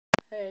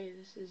Hey,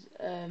 this is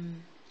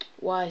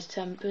Wise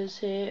Tempers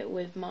here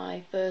with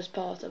my first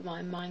part of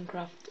my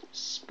Minecraft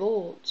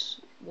sports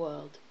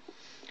world.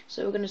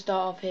 So we're going to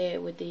start off here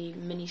with the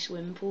mini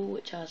swim pool,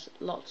 which has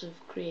lots of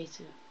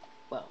creative,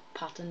 well,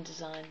 pattern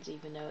designs,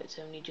 even though it's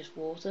only just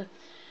water,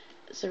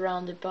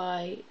 surrounded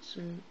by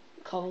some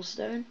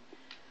cobblestone.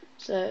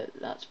 So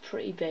that's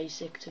pretty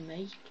basic to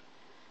make.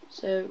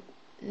 So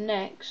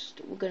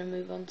next we're going to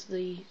move on to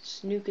the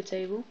snooker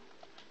table.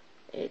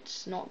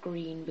 It's not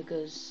green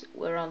because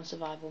we're on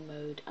survival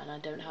mode and I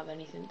don't have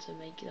anything to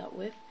make that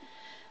with.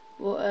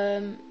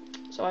 But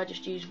so I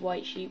just use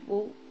white sheep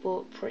wool,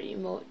 but pretty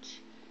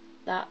much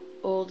that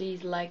all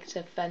these legs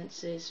are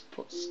fences,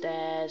 put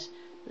stairs,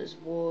 there's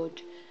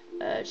wood.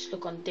 Just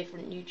look on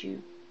different YouTube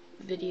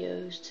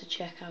videos to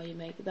check how you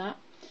make that.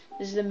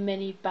 This is a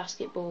mini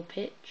basketball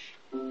pitch,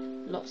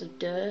 lots of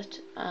dirt,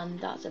 and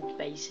that's a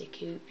basic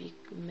hoop. You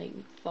can make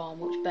far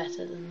much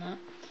better than that.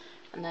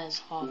 And there's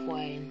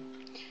halfway in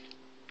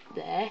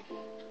there.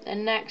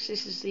 And next,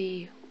 this is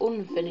the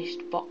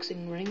unfinished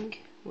boxing ring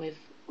with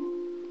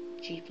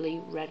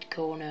cheaply red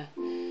corner,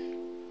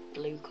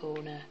 blue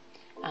corner,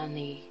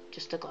 and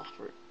just a glass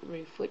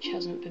roof which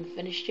hasn't been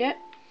finished yet.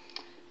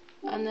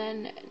 And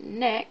then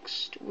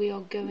next we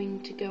are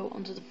going to go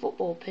onto the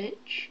football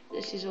pitch.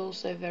 This is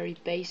also very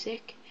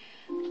basic.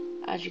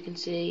 As you can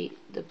see,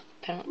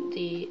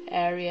 the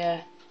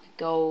area,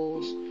 the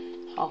goals,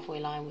 halfway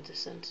line with the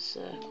centre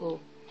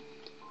circle.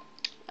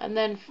 And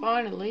then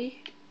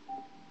finally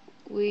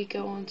we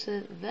go on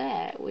to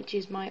there, which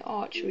is my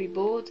archery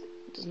board.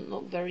 It doesn't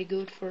look very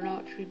good for an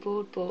archery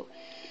board, but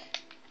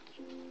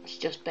it's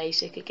just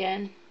basic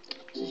again.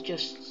 This is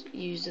just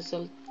used as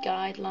a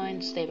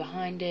guideline, stay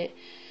behind it.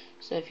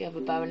 So if you have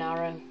a bow and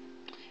arrow,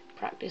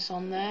 practice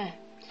on there.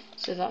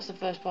 So that's the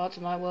first part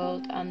of my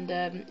world, and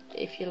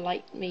if you'd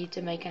like me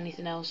to make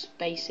anything else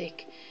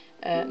basic,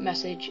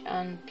 message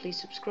and please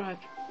subscribe.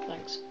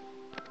 Thanks.